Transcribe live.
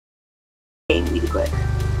game really quick. Yeah.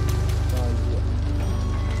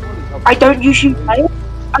 I don't usually play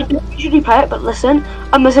it. But listen,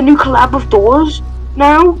 there's a new collab of Doors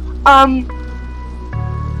now.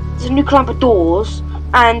 There's a new collab of Doors,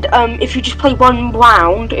 and if you just play one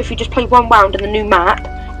round, in the new map,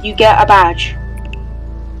 you get a badge.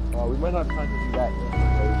 We might not have time to do that yet,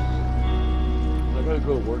 because I gotta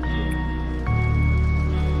go to work soon.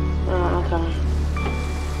 Okay.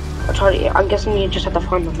 I'll try to. I'm guessing you just have to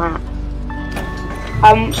find the map.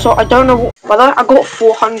 So I don't know. Well, I got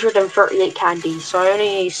 438 candies, so I only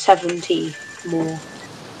need 70 more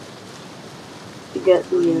to get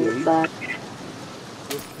the badge.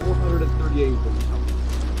 You have 438 of them.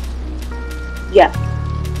 Yeah.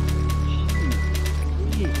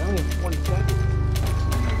 Jeez, I only have 20 seconds.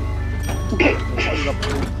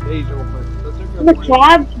 The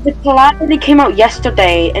collab only came out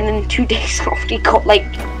yesterday, and then 2 days after it got like.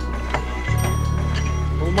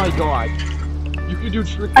 Oh my god! You can do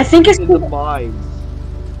tricks. I think it's in the mines.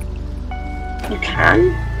 You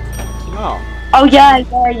can. No. Oh yeah.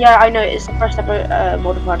 I know it's the first ever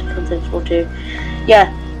modified content for 2. Yeah.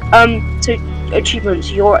 So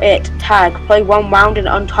achievements. You're it. Tag. Play 1 round in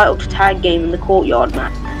an untitled tag game in the courtyard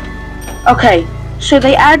map. Okay. So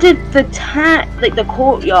they added the tag, like the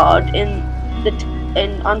courtyard in the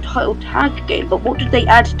untitled tag game, but what did they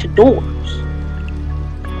add to Doors?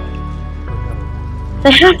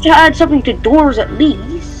 They have to add something to Doors at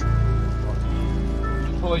least.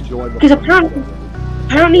 Because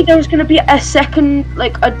apparently there was going to be a second,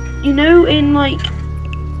 like in like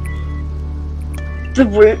the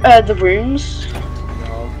rooms.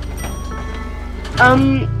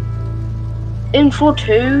 In floor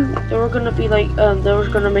 2, they were gonna be like, they were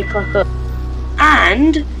gonna make like a,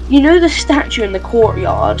 and you know the statue in the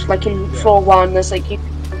courtyard, like in floor 1, there's like the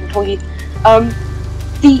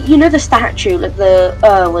the statue, like the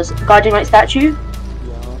was guiding light statue.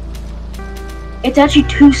 Yeah. It's actually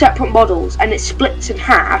 2 separate models, and it splits in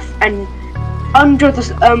half, and under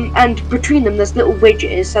the and between them there's little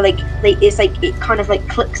widgets, so like it kind of like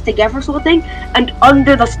clicks together sort of thing, and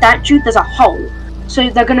under the statue there's a hole. So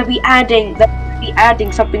they're going to be adding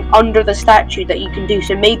something under the statue that you can do.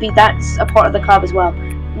 So maybe that's a part of the club as well.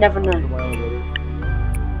 Never know.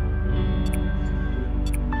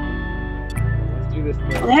 Let's do this thing.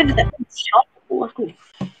 They added that.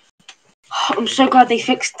 I'm so glad they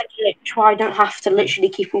fixed the glitch where I don't have to literally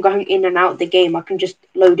keep on going in and out of the game. I can just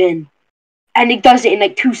load in. And it does it in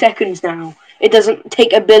like 2 seconds now. It doesn't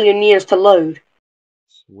take a billion years to load.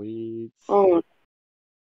 Sweet. Oh.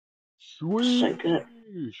 Sweet. So good.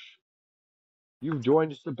 You've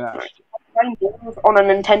joined Sebastian. On a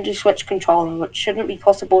Nintendo Switch controller, which shouldn't be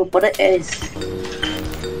possible, but it is.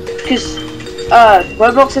 Because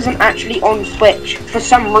Roblox isn't actually on Switch for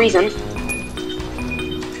some reason.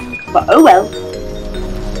 But oh well.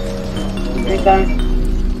 There you go.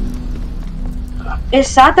 It's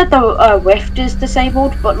sad that the Rift is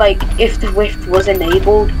disabled, but like if the Rift was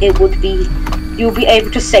enabled, it would be you'll be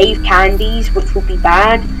able to save candies, which will be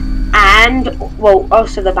bad. And well,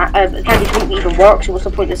 also the candies wouldn't even work, so what's the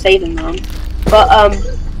point of saving them? But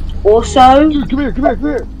also, dude, come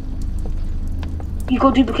here. You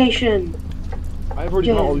got duplication. I've already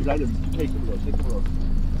got all these items. Take them those.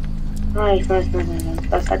 Nice.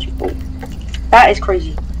 That's actually cool. That is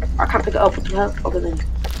crazy. I can't pick it up. What the hell? Okay then.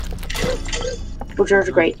 Butchers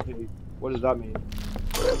are great. What does that mean?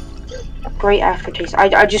 Great aftertaste.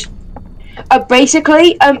 I just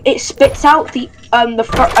basically it spits out the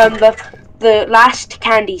last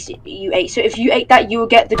candies you ate. So if you ate that, you will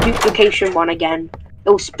get the duplication one again.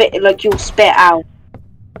 It'll spit you'll spit out.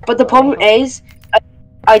 But the problem is,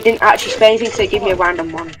 I didn't actually spit anything, so it gave me a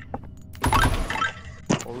random one.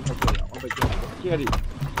 Candy.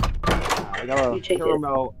 I got a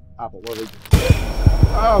caramel apple. What are they?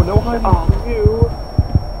 Oh, no honey for you.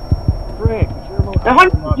 Frick, caramel apple. No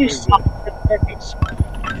honey for you.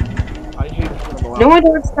 I hate caramel apple. No, I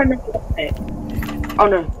don't understand it. Oh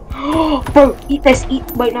no. Bro, eat this.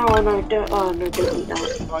 Wait, no, don't eat that.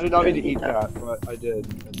 No, I did not mean to eat that, but I did.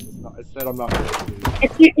 I said I'm not going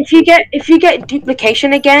to. If you get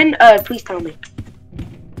duplication again, please tell me.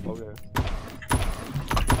 Okay.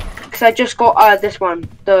 Because I just got this one,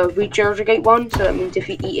 the regurgitate one. So that means if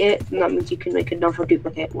you eat it, then that means you can make another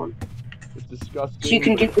duplicate one. It's disgusting. So you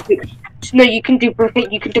can duplicate. No, you can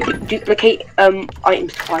duplicate. You can duplicate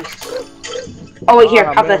items twice. Oh wait,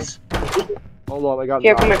 here, have this. Hold on, I got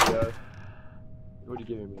here. Come here. What are you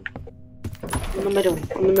giving me? In the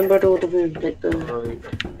middle of the room, like the. Right.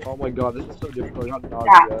 Oh my god, this is so difficult. I got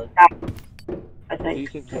nausea. I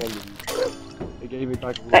think. Decent candy. It gave me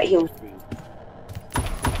back a that heals.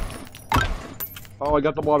 Oh, I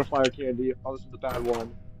got the modifier candy. Oh, this is the bad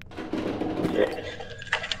one.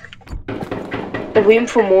 The room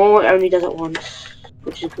for more only does it once,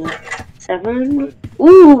 which is good. 7.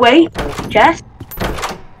 Ooh, wait, chest.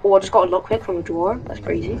 Oh, I just got a lockpick from a drawer. That's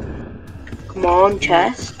crazy. Come on,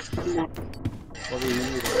 chest. No. What do you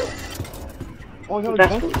need? Oh, I got a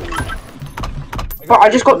chest. But I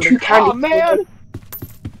just got 2 candy. Oh man!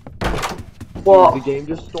 What? Dude, the game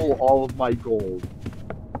just stole all of my gold.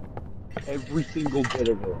 Every single bit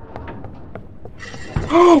of it.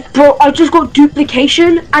 Bro, I just got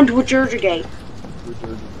duplication and regurgitate.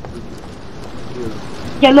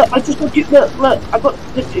 Yeah, look, I just got look, I got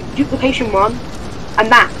the duplication one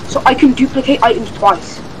and that, so I can duplicate items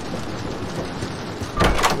twice.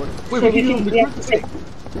 Wait, So we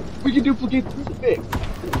can duplicate the crucifix.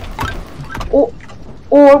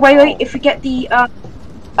 Or wait, if we get the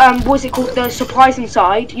what's it called, the surprise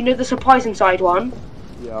inside? You know the surprise inside one?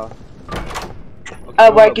 Yeah.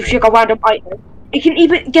 Where it gives you like a random item. It can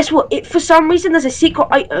even, guess what? For some reason, there's a secret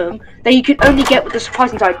item that you can only get with the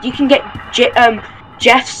surprise inside. You can get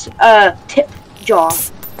Jeff's tip jar.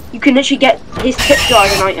 You can literally get his tip jar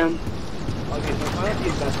as an item. Okay, so I have the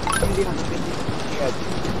investment.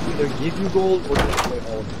 Either give you gold or take away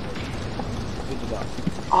all of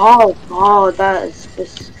it. Oh, that is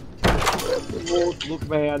this. Look,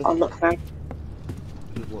 man. Oh, look, man.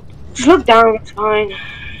 Just look. Just look down. It's fine.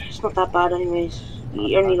 It's not that bad, anyways.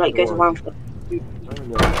 He only like goes around for.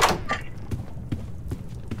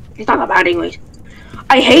 It's not that bad, anyways.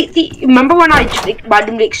 I hate the. Remember when I just like,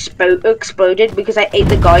 randomly exploded because I ate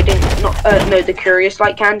the guiding, no, the curious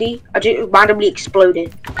light candy. I just randomly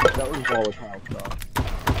exploded. That was volatile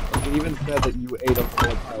stuff. It even said that you ate a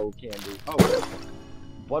volatile candy. Oh,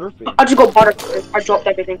 Butterfinger. I just got Butterfinger. I dropped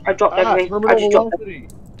everything. I dropped everything. I just dropped everything.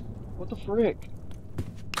 What the frick?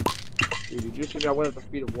 Dude, you just told me I went at the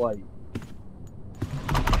speed of light.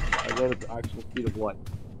 I ran at the actual speed of light.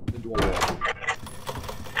 Into a wall.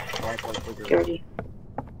 Get ready.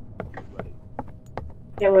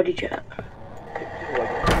 Get ready, chat.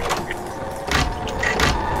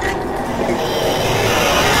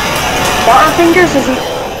 Butterfingers isn't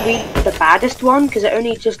really the baddest one because it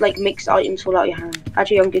only just like makes items fall out your hand.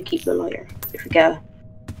 Actually, I'm gonna keep the lighter if we get a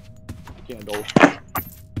candle.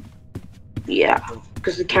 Yeah,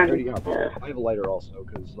 because the candle. I have a lighter also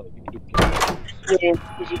because like you can duplicate. Yeah,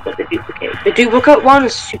 because you've got the duplicate. The duplicate one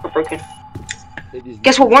is super broken.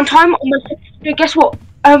 Guess what? One time, guess what?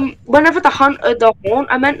 Whenever the horn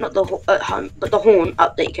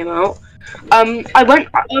update came out, I went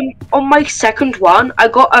on my second one. I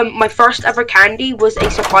got my first ever candy was a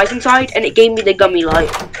surprise inside, and it gave me the gummy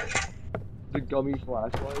light. The gummy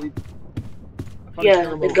flashlight.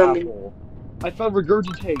 Yeah, the gummy. Apple. I found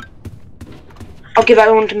regurgitate. I'll give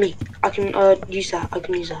that one to me. I can use that. I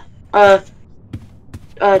can use that.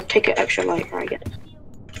 Take an extra light. Right, I get it.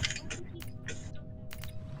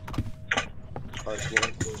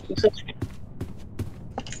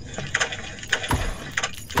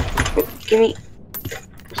 Give me.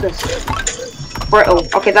 What's this? Brittle.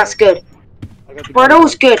 Okay, that's good.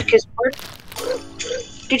 Brittle's good because.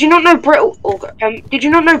 Did you not know brittle? Did you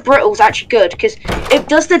not know brittle's actually good because it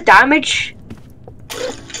does the damage?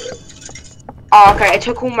 Oh, okay. It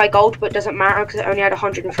took all my gold, but it doesn't matter because it only had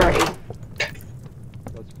 130.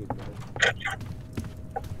 That's good,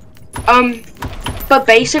 man. But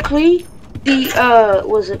basically. The, what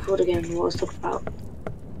was it called again? What was I talking about?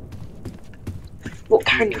 What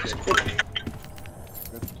candy was it called?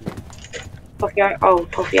 Toffee apple. Oh,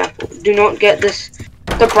 toffee apple. Do not get this.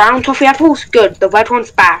 The brown toffee apple's good. The red one's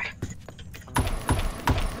bad.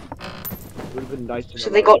 Would have been nice to know. So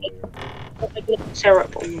they got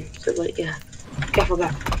syrup on them. So like, yeah. Careful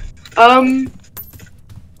that. I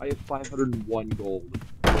have 501 gold.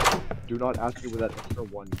 Do not ask me where that extra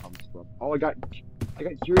one comes from. Oh, I got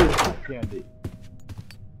curious candy.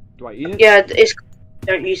 Do I eat it? Yeah,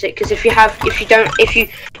 don't use it because if you have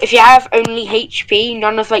only HP,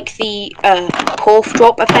 none of like the cough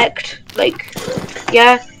drop effect, like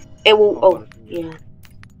yeah, it will. Oh yeah.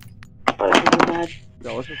 Bad.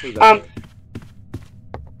 No, let's just that.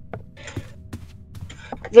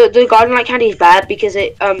 The garden light candy is bad because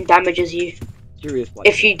it damages you. Curious light.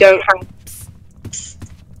 If you don't have.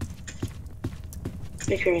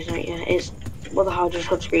 The curious light, yeah, is. Well, the hard just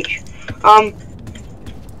hard screech.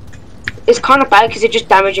 It's kind of bad because it just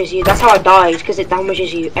damages you. That's how I died, because it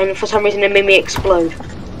damages you, and for some reason it made me explode.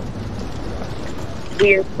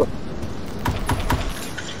 Weird.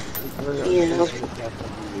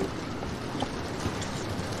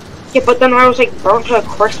 Yeah, but then I was like burnt to a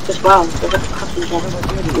crisp as well. There's a custom death.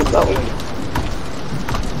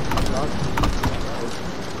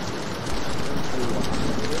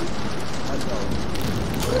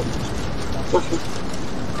 Nothing.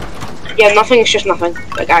 Yeah, nothing is just nothing.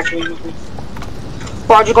 Like, actually nothing.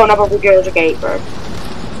 Bro, I just got another regurgitate, bro.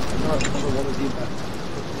 Oh,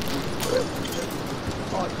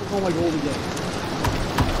 I took all my gold again.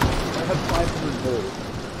 I had 500 gold.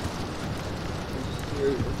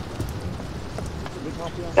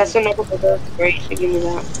 That's another regurgitate, so give me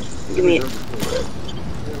that. Give me it.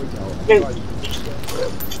 There we go. No.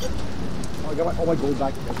 Oh, I got all my gold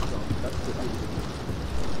back again. That's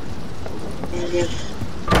Yeah.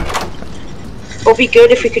 It'll be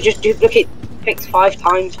good if we could just duplicate picks 5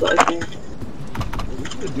 times, but I think. That's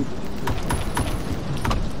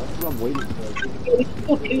what I'm waiting for. Yeah, we can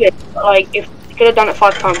still do it, but like, if we could have done it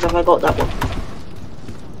 5 times if I got that one. I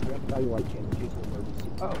got the value light can in case of emergency.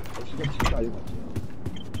 Oh, I should get 2 value lights.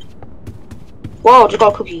 Whoa, I just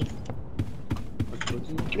got a cookie.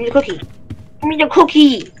 Give me the cookie. Give me the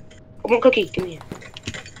cookie! I want cookie, give me it.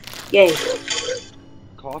 Yay.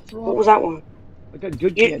 Cough drop? What was that one? Like a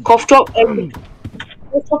good You, cough drop? Cough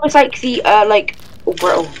drop is like the, like, oh,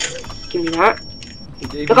 brittle. Give me that.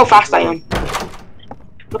 Look how fast I am.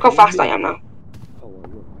 Look how fast I am now.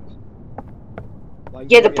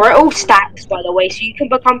 Yeah, the brittle stacks, by the way, so you can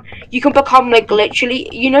become like literally,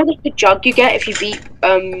 you know, like the jug you get if you beat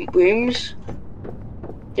rooms.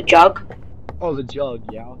 The jug. Oh, the jug,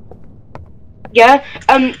 yeah. Yeah.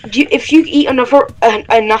 If you eat enough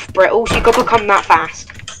brittles, you can become that fast.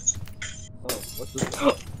 Oh, what's this?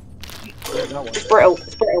 It's brittle.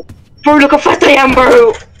 It's brittle. Bro, look how fast I am,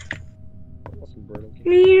 bro.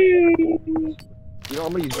 You know,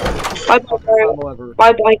 I'm gonna use that. Bye bye, bro.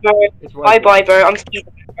 Bye bye, bro. Bye bye, bro. I'm scared,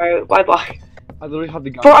 bro. Bye bye. I literally have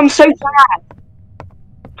the gun. Bro, I'm so fast.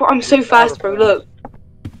 Bro, I'm so fast, bro. Look.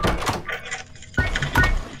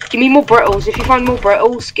 Give me more brittles. If you find more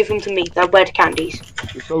brittles, give them to me. They're red candies.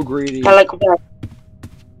 You're so greedy. They're like red.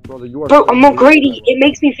 Brother, you are. Bro, I'm not greedy. It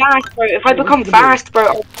makes me fast, bro. If I become fast, bro,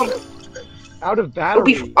 I'll become. Out of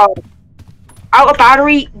battery. Out of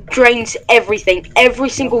battery drains everything. Every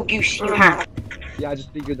single use you have. Yeah, I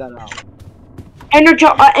just figured that out.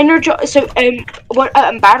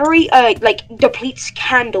 Battery like depletes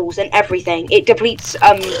candles and everything. It depletes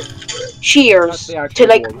shears to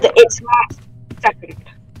like its last second.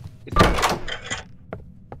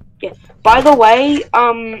 Yeah. By the way,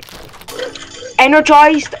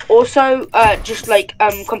 energized also just like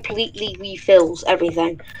completely refills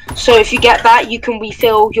everything. So if you get that, you can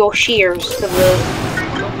refill your shears to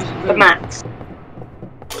the max.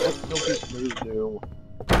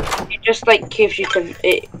 It just like gives you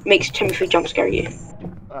it makes Timothy jump scare you.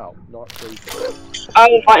 Oh, not crazy.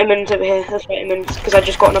 Oh, vitamins over here. There's vitamins because I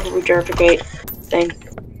just got another regurgitate thing.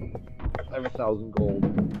 I have 1,000 gold.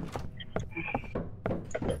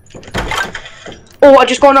 Oh, I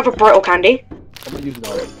just got another brittle candy. I'm gonna use it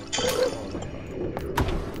all.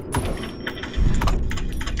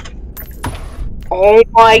 Oh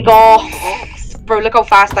my god. Bro, look how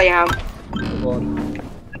fast I am.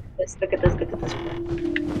 Look at this, look at this.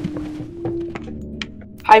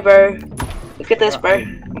 Hi, bro. Look at this, bro.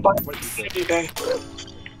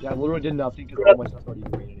 Yeah, I literally did nothing because all my stuff's already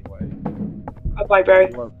green anyway. Bye, bro.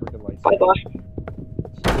 Bye,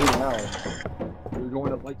 You're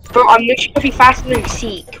going up like. Bro, I'm literally gonna be faster than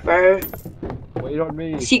Seek, bro. Wait on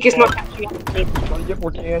me. Seek is not catching up to me. I'm trying to get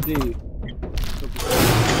more candy.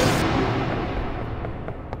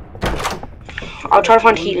 I'll try to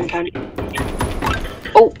find healing candy.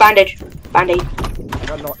 Oh, bandage. Band-aid. I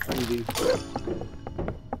got not crazy.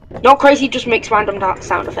 Not crazy just makes random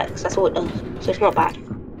sound effects. That's all it does. So it's not bad.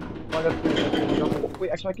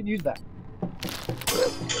 Wait, actually I can use that.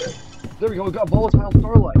 There we go, we got volatile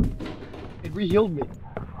starlight. It re-healed me.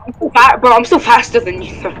 Bro, I'm still faster than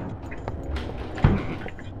you.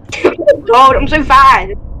 God, I'm so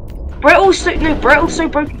fast. Brittle's so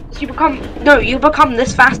broken. You become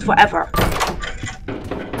this fast forever.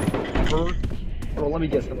 Bro, let me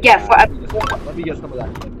get some of that. Forever. Let me get some of that.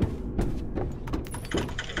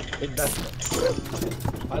 Investment.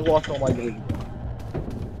 I lost all my gold.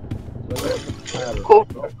 Cool.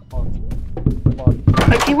 Oh, come on.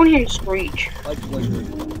 I keep on hearing screech. Like,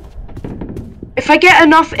 if I get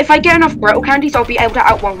enough brittle candies, I'll be able to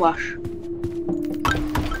outrun Rush.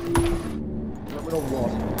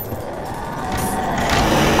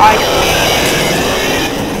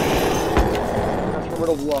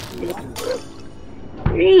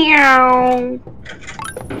 Meow.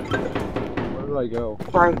 Where did I go?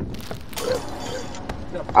 Bro.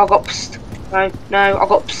 I got psst. No, I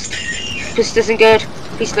got psst. Psst isn't good.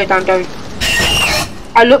 Please slow down, don't.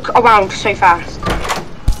 I look around so fast.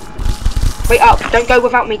 Wait up, don't go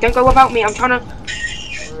without me, I'm trying to...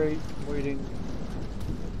 Wait, waiting.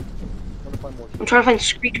 I'm trying to find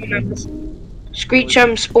Screech members. Screech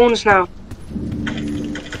spawns now. I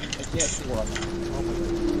can't see where I'm at. Oh my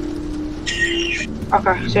god.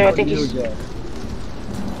 Okay, so I think he's... Again.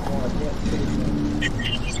 Oh, I can't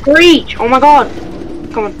see. Screech! Oh my god!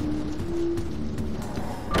 Come on.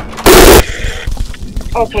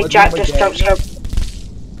 Okay, Jack, just don't stop.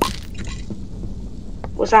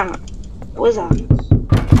 What's that? What is that?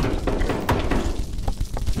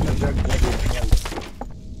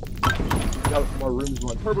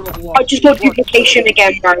 I just got duplication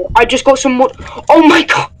again, bro. I just got some more. Oh my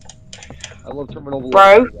god! I love terminal.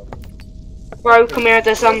 Bro, come here.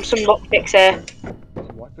 There's some lockpicks here.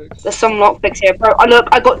 Lockpicks? There's some lockpicks here, bro. Look,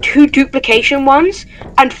 I got 2 duplication ones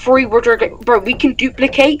and 3 wardrobe. Bro, we can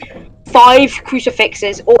duplicate 5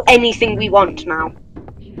 crucifixes or anything we want now.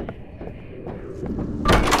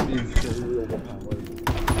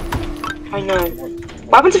 I know.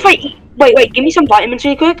 What happens if I eat? Wait, give me some vitamins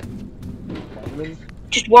really quick. Vitamins?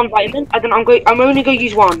 Just 1 vitamin, and then I'm only gonna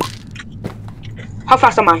use 1. How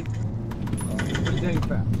fast am I? Pretty dang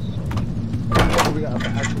fast.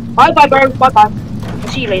 Bye, bro. Bye. I'll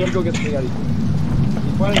see you later. Go get the candy. You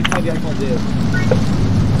find the candy I called in.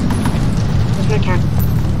 There's no candy.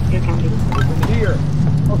 No candy. Here.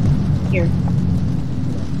 Oh. Here.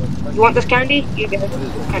 You want this candy? You get it.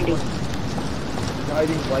 Candy.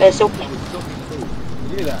 So.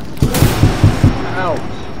 Give me that. Ouch.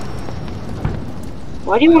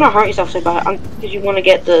 Why do you want to hurt yourself so bad? Because you want to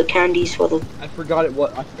get the candies for them. I forgot it.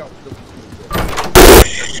 What? I forgot what the.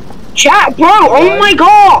 Chat, bro! Oh my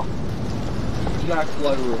god! Jack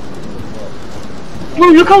blood room.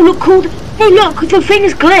 Bro, look how cool. Bro, look, the thing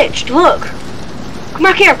is glitched. Look. Come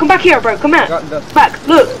back here, bro. Come here. Back.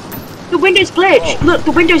 Look. The window's glitched. Oh. Look,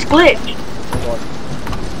 the window's glitched.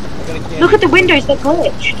 Look at the windows, they're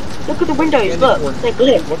glitched. Look at the windows, look, they're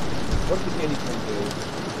glitched. What's the candy corn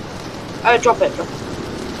do? Drop it.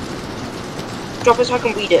 Drop it so I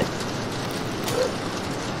can read it.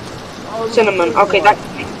 Cinnamon. Okay, that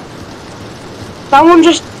one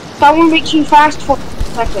makes you fast for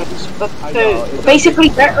seconds. But so basically,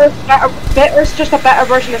 bitter is just a better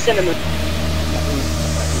version of cinnamon.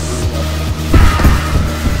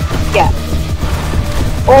 Yeah.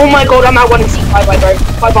 Oh my god, I'm at 1 in C. Bye, bro.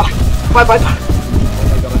 Bye. Oh my god, I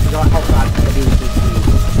forgot how fast I do this.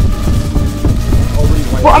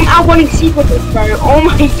 Well, I'm at 1 in C with this, bro. Oh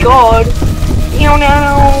my god. No. I'm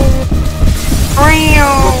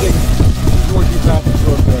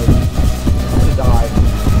gonna die.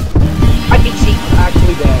 I beat C.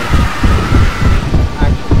 Actually dead. I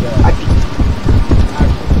beat C.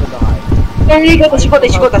 Actually gonna die. No, you got this. He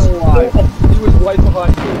was right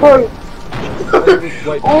behind you. Bro.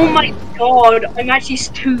 Oh my god, I'm actually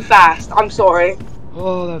too fast. I'm sorry.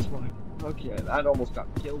 Oh, that's fine. Okay, that almost got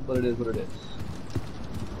killed, but it is what it is.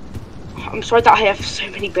 I'm sorry that I have so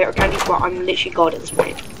many bitter candies, but I'm literally god at this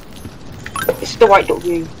point. This is the right dog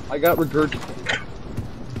room. I got regurgitated.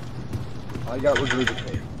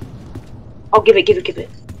 I'll give it. Here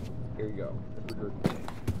you go.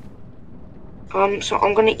 Regurgitate. So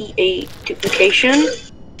I'm gonna eat a duplication,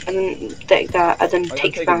 and then take that, and then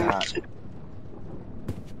take that.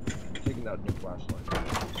 Taking out a new flashlight.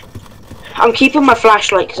 I'm keeping my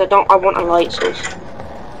flashlight because I want a light source.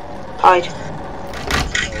 Hide.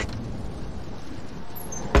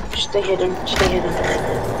 Stay hidden.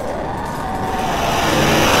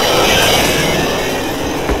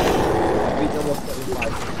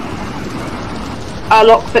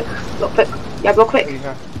 Lockpick. Yeah, lockpick.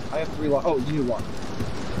 I have 3 lock. Oh, you need 1.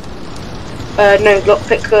 No,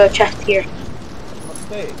 lockpick chest here.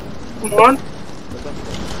 Okay. Come on.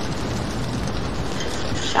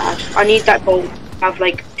 Sad. I need that gold. I have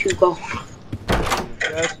like 2 gold.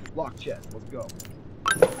 Chest, lock chest. Let's go.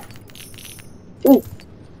 Ooh.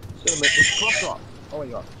 Cinnamon, it's cross off. Oh my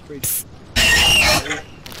god, straight.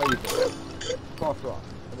 Cross off.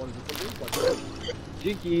 I wanted to do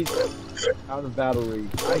Jinkies out of battery.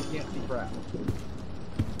 I can't see crap.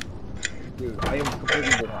 Dude, I am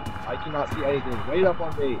completely blind. I cannot see anything. Wait up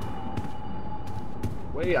on me.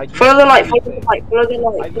 Wait, I can't follow the light.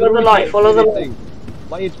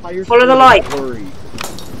 My entire follow the light. Blurry.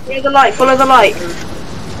 Follow the light.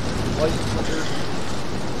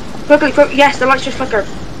 Flicker. Yes, the lights just flicker.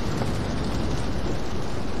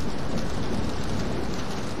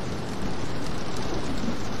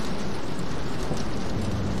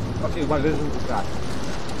 Okay, my vision is back.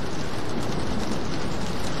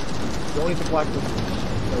 Don't need to black this.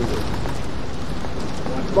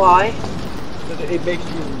 Why? Because it makes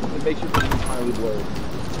you vision entirely blurred.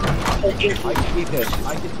 I can eat this.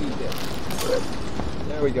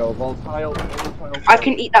 There we go. Volatile. I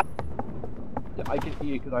can eat that. I can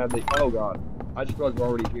eat it because I have the. Oh god. I just realized we're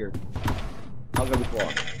already here. I'll go with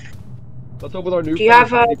block. Let's open our new. Do you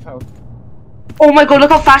have a? Oh my god! Look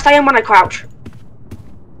how fast I am when I crouch.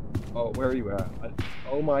 Oh, where are you at?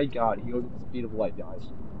 Oh my god, he goes at the speed of light, guys.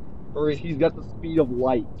 Or he's got the speed of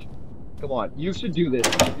light. Come on, you should do this.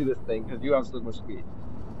 You should do this thing because you have so much speed.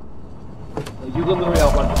 Like, you literally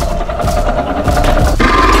outrun.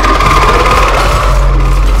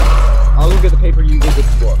 I'll go get the paper. You get the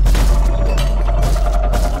book.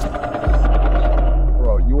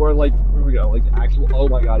 Bro, you are like, here we go, like the actual. Oh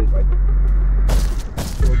my god, he's right there.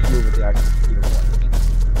 Let's move with the actual speed of light.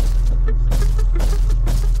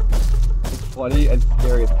 It's funny and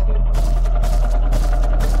scary at the same time.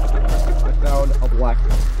 I found a black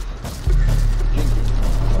one. Jinky.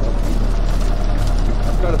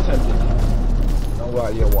 I've got a 10 Jinky. No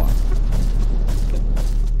idea why.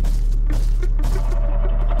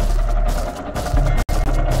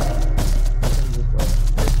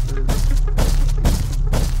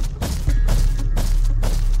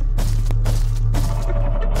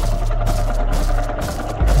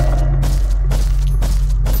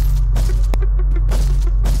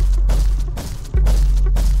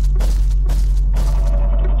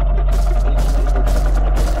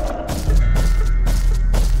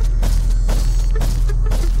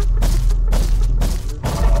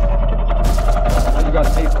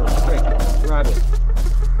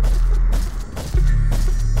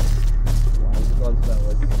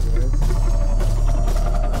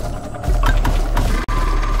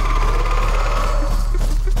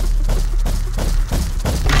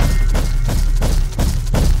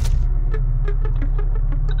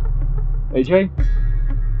 AJ?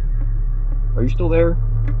 Are you still there?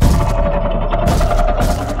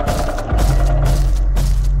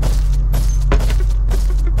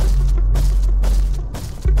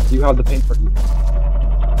 Do you have the paint for each?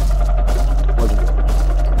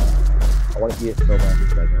 I want to see it so bad.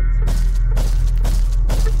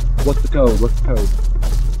 What's the code? What's the code?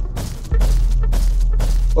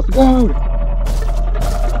 What's the code?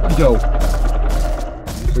 Let's go.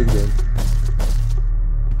 Play the game.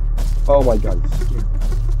 Oh my god, it's scary.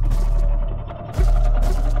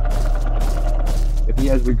 If he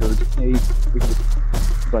has regurgitate, we can just,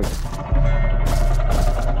 like...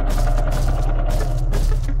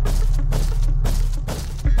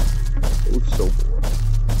 It looks so boring.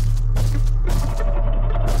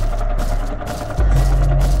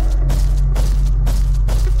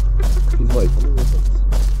 He's like, let me look at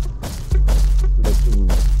this.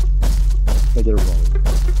 Make it wrong.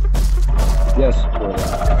 Yes, for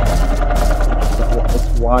that. That's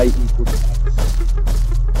y equals x.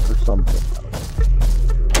 Or something.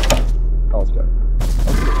 Oh, let's go.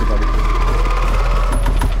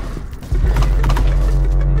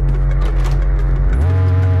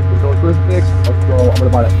 There's no crucifix. Let's go. I'm gonna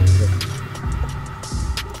buy that.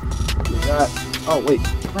 Give me that. Oh, wait.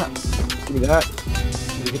 Crap. Give me that.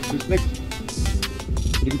 Did you get the crucifix?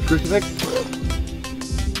 Did you get the crucifix?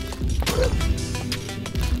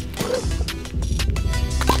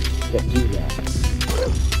 Can't do that.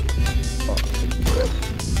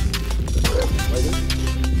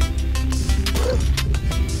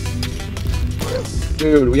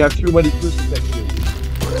 Dude, we have too many crucifixes.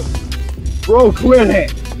 Bro, quit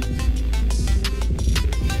it!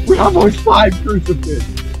 We have like 5 crucifixes!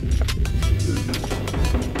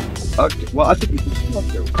 Okay, well, I think we should stop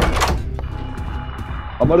there.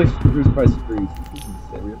 I'm gonna crucify Screech. This is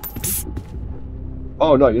serious.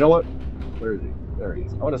 Oh no, you know what? Where is he? There he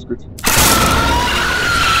is. I want to Screech.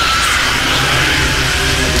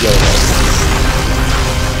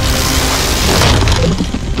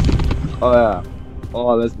 Oh yeah.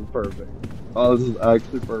 Oh, this is perfect. Oh, this is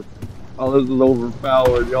actually perfect. Oh, this is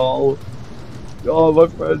overpowered, y'all. Y'all, my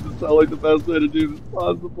friends, this sounds like the best way to do this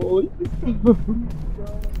possible.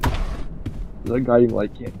 There's a guy you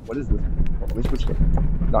like it. What is this? Oh, let me switch it.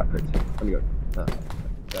 Not crazy. Let me go.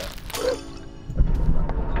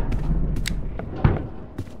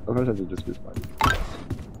 I'm gonna just use my.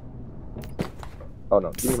 Oh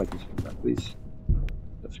no, give me my Screech back, please.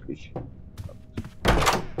 No Screech.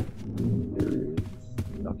 There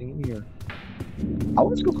is nothing in here. I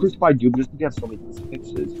want to go crucify Doom just to get so many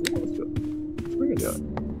crucifixes. Let's go. We're gonna do it.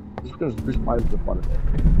 Just gonna crucify him for the fun of it.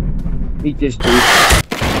 Meet this dude.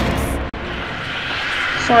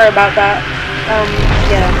 Sorry about that.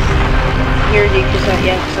 Yeah. You're because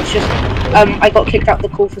yeah, so it's just I got kicked out the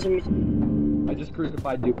call for some reason. I just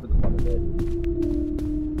crucified Duke for the fun of it.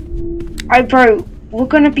 Alright, bro, we're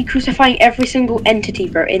gonna be crucifying every single entity,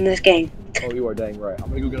 bro, in this game. Oh, you are dang right. I'm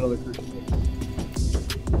gonna go get another crucifix.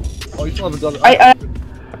 Oh, you still haven't done it.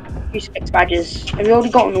 Crucifix badges. Have you already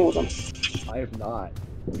gotten all of them? I have not.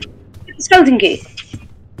 Skeleton key.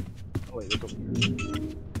 Oh wait, look over here.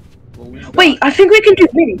 Well, Wait, I think we can do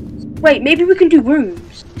rooms. Wait, maybe we can do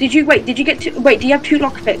rooms. Did you get to wait, do you have 2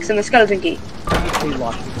 lockpicks and a skeleton key? a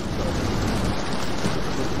lock.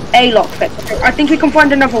 A lockpick. Okay, I think we can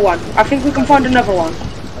find another one. I think we can find another one.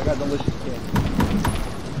 I got delicious candy.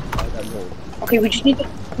 I got gold. Okay, we just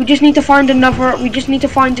need to find another Another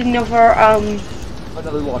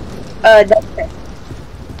lock. lockpick.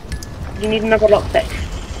 You need another lockpick.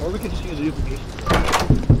 Or we could just use a duplication.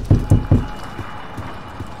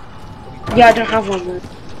 Yeah, I don't have one though.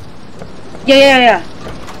 Yeah.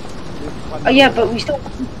 Yeah, but we still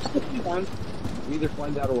need one. We either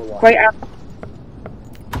find that or we're lost. Great.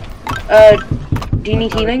 Do you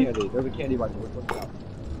need healing? Candy. There's a candy right there. What's up?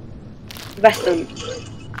 Western.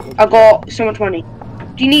 I got so much money.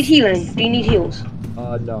 Do you need healing? Do you need heals?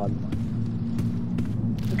 No, I'm fine.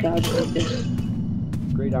 Okay, I'll just take this.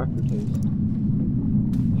 Great aftertaste.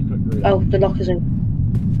 You cook great. Oh, the lock is in.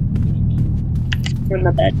 On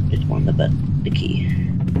the bed. Just on the bed. The key.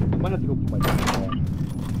 I might have to go put my key on.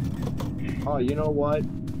 Oh, you know what?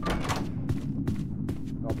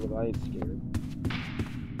 Oh, but I ain't scared.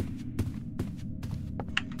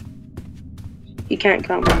 You can't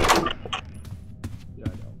come. Yeah, I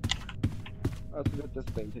know. Let's get this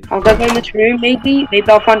thing taken. I'll go in this room, maybe. Maybe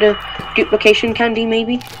I'll find a duplication candy,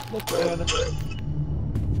 maybe. Look, man.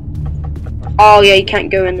 Oh yeah, you can't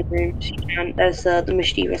go in the rooms. You can't. There's the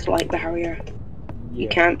mischievous light barrier. You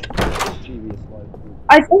can't. Mischievous light.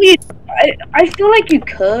 I thought you. I feel like you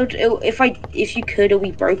could. If you could, it'll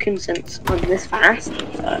be broken since I'm this fast.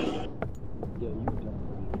 So. Yeah, you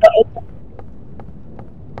definitely.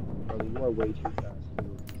 Brother, you are way too fast.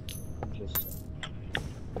 I'm just saying.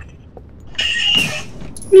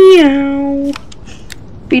 Meow.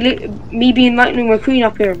 Me being Lightning McQueen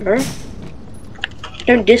up here, bro.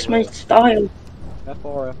 Don't diss my style.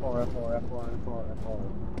 FR.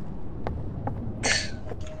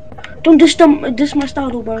 Don't diss my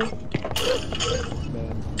style, bro. Man.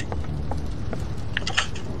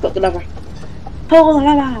 Got the lever. Pull the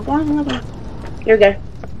lever. One lever. Here we go.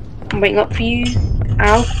 I'm waiting up for you.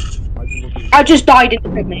 Ow. I just died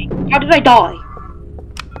instantly. How did I die?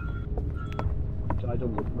 Died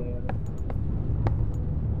of look, man.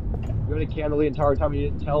 You had a candle the entire time you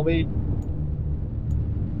didn't tell me?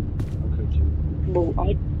 How could you?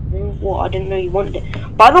 Well, I didn't know you wanted it.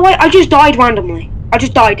 By the way, I just died randomly. I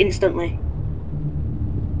just died instantly.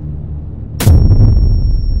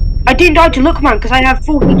 I didn't die to Lookman because I have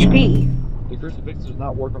 4 HP. The crucifix does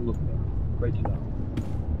not work on Lookman. Great to know.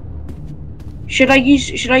 Should I use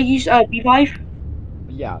revive?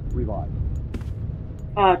 Yeah, revive.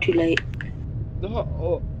 Ah, too late. No,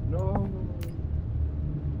 oh no.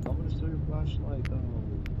 I'm gonna steal your flashlight though.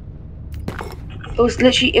 It was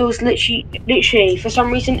literally, for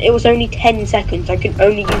some reason, it was only 10 seconds. I can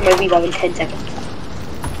only use my revive in 10 seconds.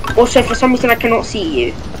 Also, for some reason, I cannot see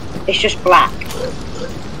you. It's just black.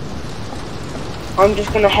 I'm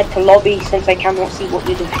just gonna head to lobby since I cannot see what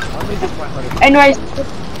you're doing. Anyways,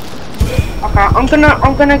 okay, I'm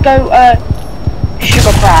gonna go,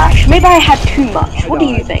 Sugar Crash. Maybe I had too much. What do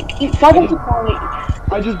you think?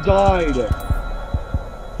 I just died.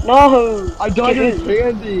 No. I died in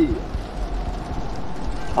candy.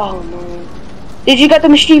 Oh no. Did you get the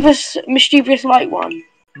mischievous light one?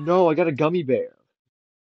 No, I got a gummy bear.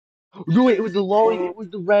 No, wait, it was the lolly. It was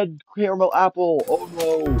the red caramel apple. Oh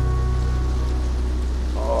no.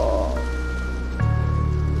 Oh.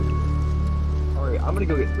 Alright, I'm gonna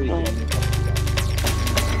go get 3 candy.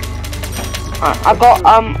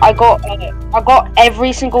 I got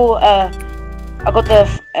every single I got the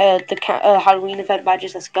Halloween event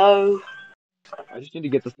badges. Let's go. I just need to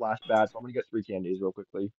get this last badge, so I'm gonna get 3 candies real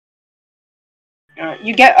quickly.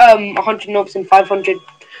 You get 100 knobs and 500.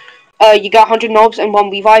 You get 100 knobs and 1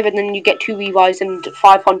 revive, and then you get 2 revives and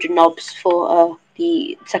 500 knobs for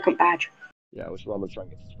the second badge. Yeah, which one I'm gonna try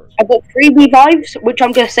and get this first. I got 3 revives, which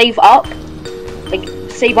I'm gonna save up. Like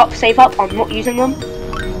save up. I'm not using them.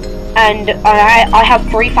 And I have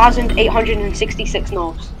 3,866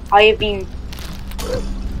 knobs. I have been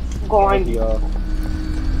grinding.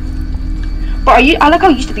 But I like how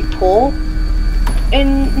I used to be poor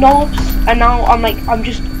in knobs, and now I'm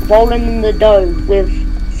just rolling in the dough with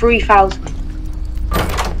 3,000.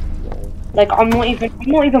 Like I'm not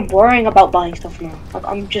even worrying about buying stuff now. Like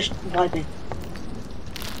I'm just vibing.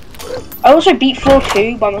 I also beat floor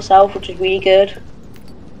 2 by myself, which is really good.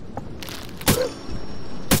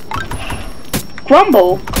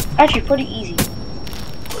 Grumble, actually pretty easy.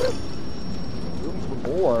 Room for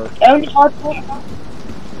more. The only hard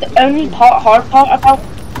part about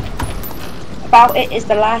about it is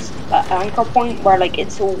the last anchor point where like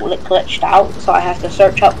it's all like glitched out, so I have to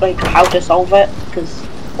search up like how to solve it because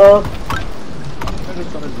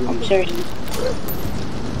I'm serious.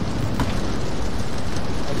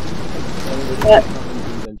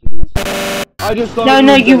 I just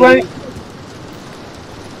No, you won't.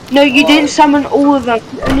 No, you didn't summon all of them.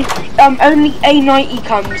 Only A90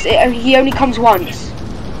 comes. He only comes once.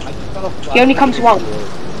 He only comes once. I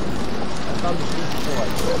found the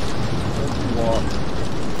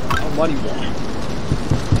money walk.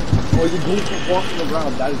 Or you go for walking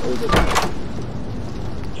around, that is over.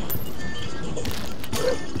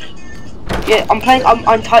 Yeah, I'm playing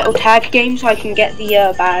Untitled Tag game so I can get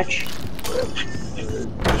the badge.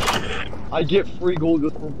 I get free gold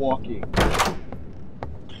just for walking.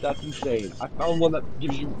 That's insane. I found one that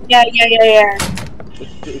gives you... Yeah.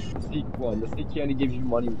 It's the Seek one. The Seek candy gives you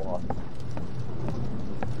money walk.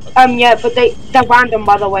 Yeah, but they're random,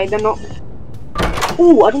 by the way. They're not...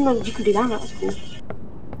 Ooh, I didn't know you could do that. That's cool.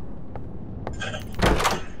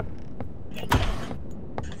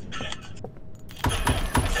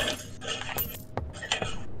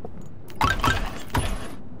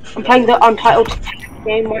 I'm playing the Untitled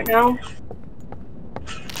game right now.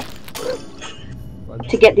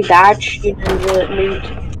 To get the badge, you know,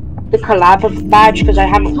 the collab badge, because I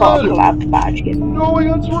haven't got a collab badge yet. No, I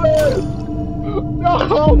got red!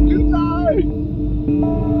 No, you died!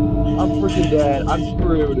 I'm freaking dead. I'm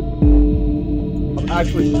screwed. I'm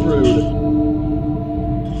actually screwed.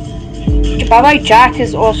 By the way, Jack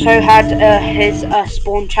has also had his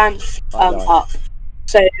spawn chance up.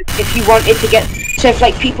 So if you wanted to get, so if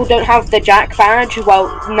like people don't have the Jack badge, well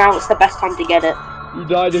now it's the best time to get it. You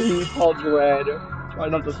died to who called red. Try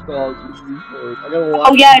not to spell first. I got a lot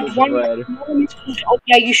Oh yeah, red. Oh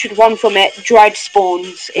yeah, you should run from it. Dried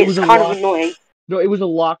spawns. It's kind of annoying. No, it was a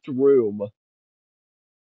locked room.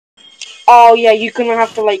 Oh yeah, you're gonna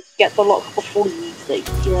have to like get the lock before you like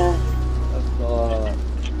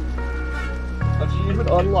Achievement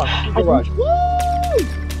unlocked. Garage. Woo!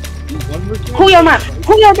 Courtyard map!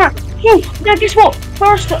 Courtyard map! Hey, now guess what?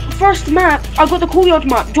 First map, I got the courtyard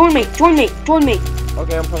map. Join me.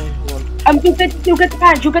 Okay, I'm coming. You'll get the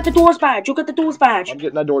badge. You'll get the doors badge. I'm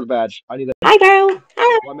getting that doors badge. I need that. Hi, bro.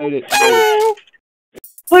 I made it. Hello.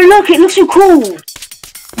 Oh look, it looks so cool.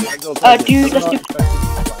 Dude, let's do.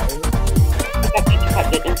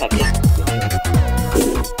 Infected.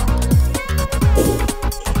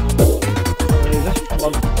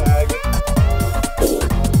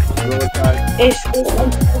 It's a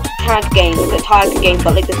tag game. It's a tag game,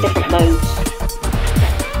 but like there's different modes.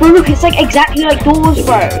 Oh look, it's like exactly like doors,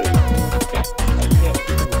 bro.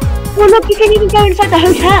 Well look, you can even go inside the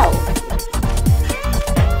hotel.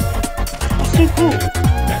 That's so cool.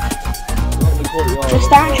 The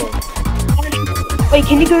statue. Wait,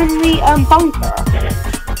 can you go in the bunker?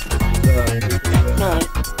 No.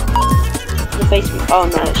 The basement. Oh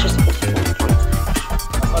no, it's just a basement.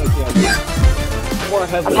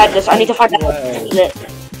 I'm headless. I need to find out.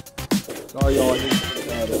 Sorry, y'all. I need to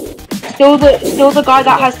find it. Still the guy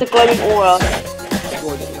that has the glowing aura.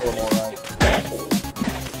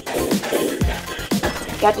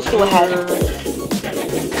 You have to steal a head.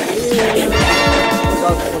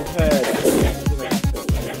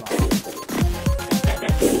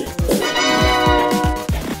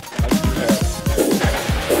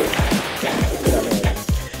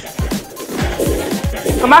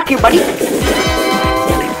 Come back here, buddy.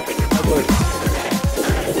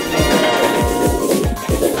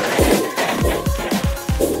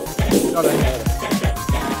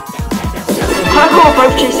 Hardcore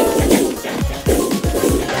both chasing.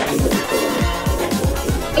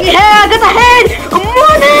 Yeah, I got the head! I'm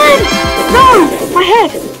running! No! My head!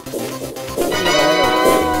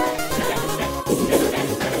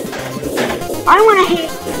 I want a head!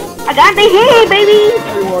 I got the head, baby!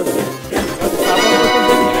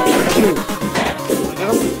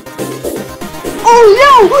 Oh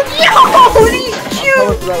no! Yo! These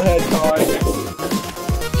jukes!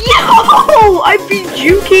 Yo! I've been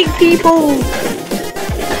juking people!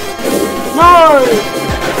 No!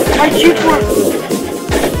 My jukes were...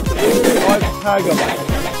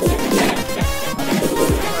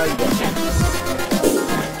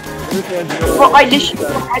 Well, I literally...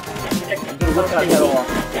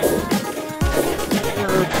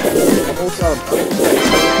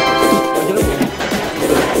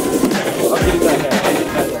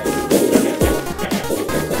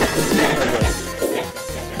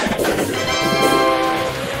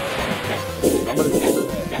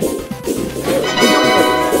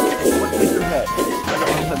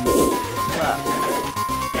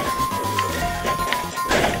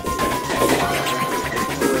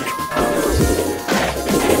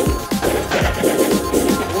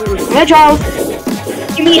 head, child.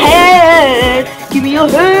 Give me head. Give me your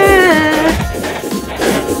head.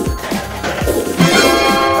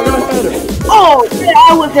 I got a header. Oh, get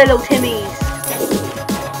out of here, little Timmies.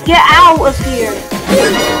 Get out of here.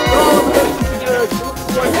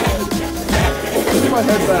 Give my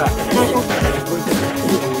head back.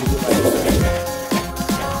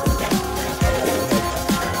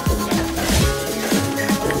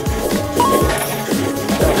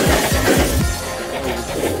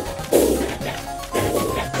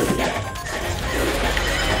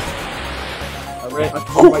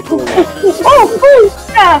 Oh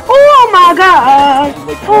my god!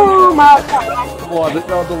 Oh my god! Come on, this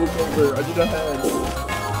round don't look over. I need a head.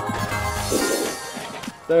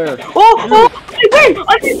 There. Oh! I win! I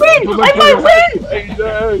win! I might win! Hey,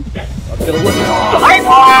 I'm gonna win.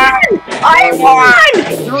 I won!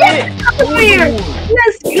 Get out of here!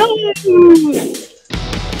 Let's go!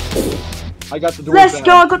 I got the door. Let's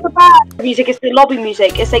go! I got the bad music. It's the lobby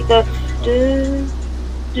music. It's like the.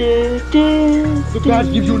 The badge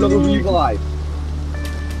gives you another revive.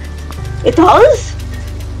 It does?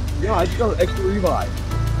 Yeah, I just got an extra revive.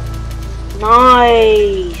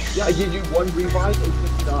 Nice. Yeah, I give you 1 revive and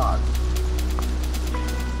 6 dogs.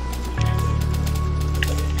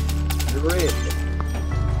 You're in.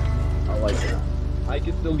 I like that. I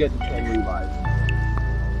can still get to 10 revives.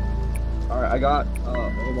 Alright, I got, oh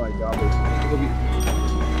my god, I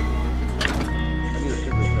need a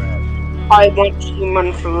sugar crash. I want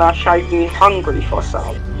human flesh. I've been hungry for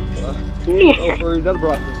some. For another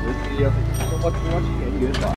broadcast, thank you so much for watching and goodbye.